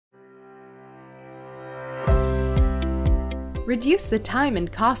Reduce the time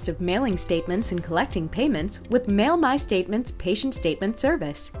and cost of mailing statements and collecting payments with MailMyStatements patient statement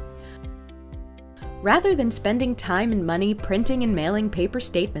service. Rather than spending time and money printing and mailing paper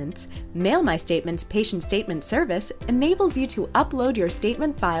statements, MailMyStatements patient statement service enables you to upload your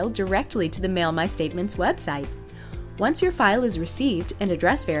statement file directly to the MailMyStatements website. Once your file is received and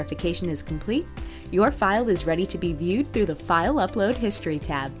address verification is complete, your file is ready to be viewed through the File Upload History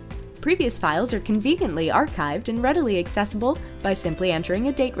tab. Previous files are conveniently archived and readily accessible by simply entering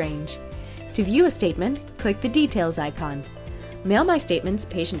a date range. To view a statement, click the Details icon. MailMyStatements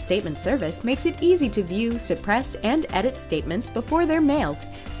patient statement service makes it easy to view, suppress, and edit statements before they're mailed,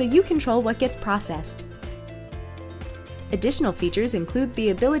 so you control what gets processed. Additional features include the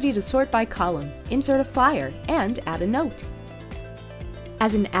ability to sort by column, insert a flyer, and add a note.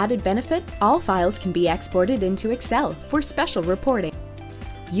 As an added benefit, all files can be exported into Excel for special reporting.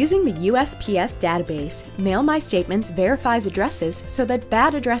 Using the USPS database, MailMyStatements verifies addresses so that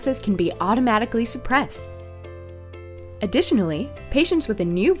bad addresses can be automatically suppressed. Additionally, patients with a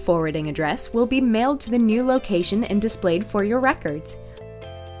new forwarding address will be mailed to the new location and displayed for your records.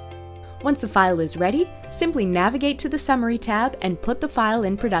 Once the file is ready, simply navigate to the Summary tab and put the file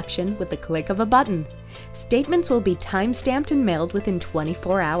in production with the click of a button. Statements will be time-stamped and mailed within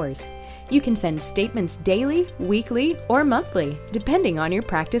 24 hours. You can send statements daily, weekly, or monthly, depending on your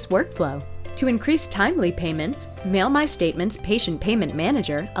practice workflow. To increase timely payments, MailMyStatements Patient Payment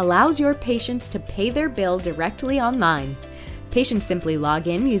Manager allows your patients to pay their bill directly online. Patients simply log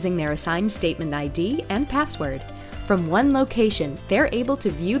in using their assigned statement ID and password. From one location, they're able to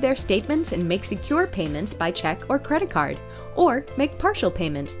view their statements and make secure payments by check or credit card, or make partial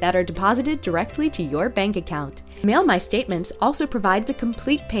payments that are deposited directly to your bank account. MailMyStatements also provides a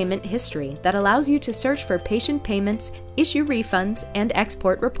complete payment history that allows you to search for patient payments, issue refunds, and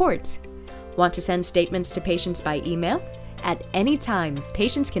export reports. Want to send statements to patients by email? At any time,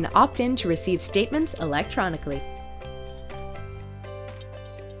 patients can opt in to receive statements electronically.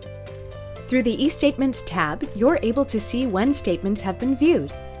 Through the eStatements tab, you're able to see when statements have been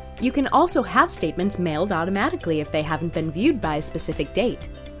viewed. You can also have statements mailed automatically if they haven't been viewed by a specific date.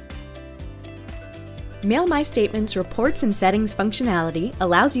 MailMyStatements Reports and Settings functionality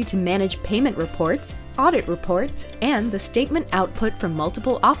allows you to manage payment reports, audit reports, and the statement output from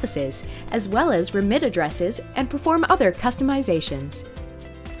multiple offices, as well as remit addresses and perform other customizations.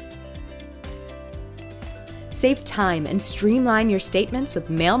 Save time and streamline your statements with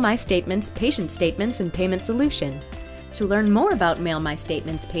MailMyStatements Patient Statements and Payment Solution. To learn more about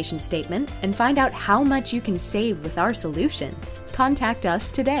MailMyStatements Patient Statement and find out how much you can save with our solution, contact us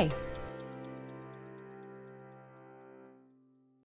today.